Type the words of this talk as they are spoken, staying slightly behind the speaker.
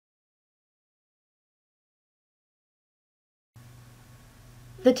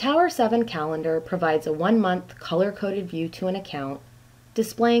The Tower 7 calendar provides a one-month color-coded view to an account,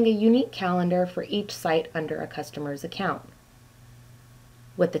 displaying a unique calendar for each site under a customer's account.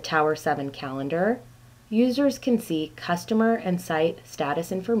 With the Tower 7 calendar, users can see customer and site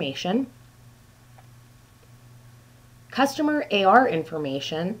status information, customer AR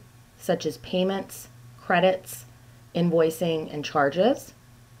information, such as payments, credits, invoicing, and charges,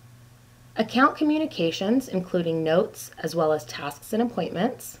 account communications, including notes as well as tasks and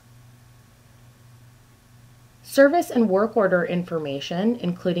appointments, service and work order information,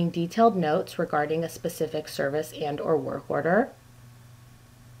 including detailed notes regarding a specific service and/or work order,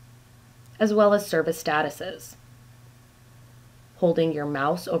 as well as service statuses. Holding your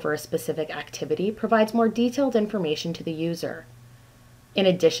mouse over a specific activity provides more detailed information to the user. In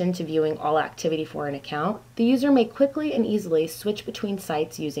addition to viewing all activity for an account, the user may quickly and easily switch between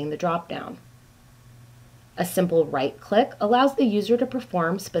sites using the drop-down. A simple right-click allows the user to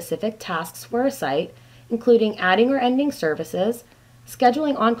perform specific tasks for a site, including adding or ending services,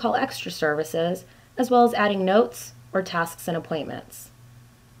 scheduling on-call extra services, as well as adding notes or tasks and appointments.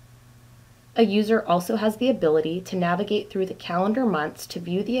 A user also has the ability to navigate through the calendar months to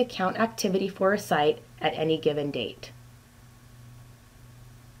view the account activity for a site at any given date.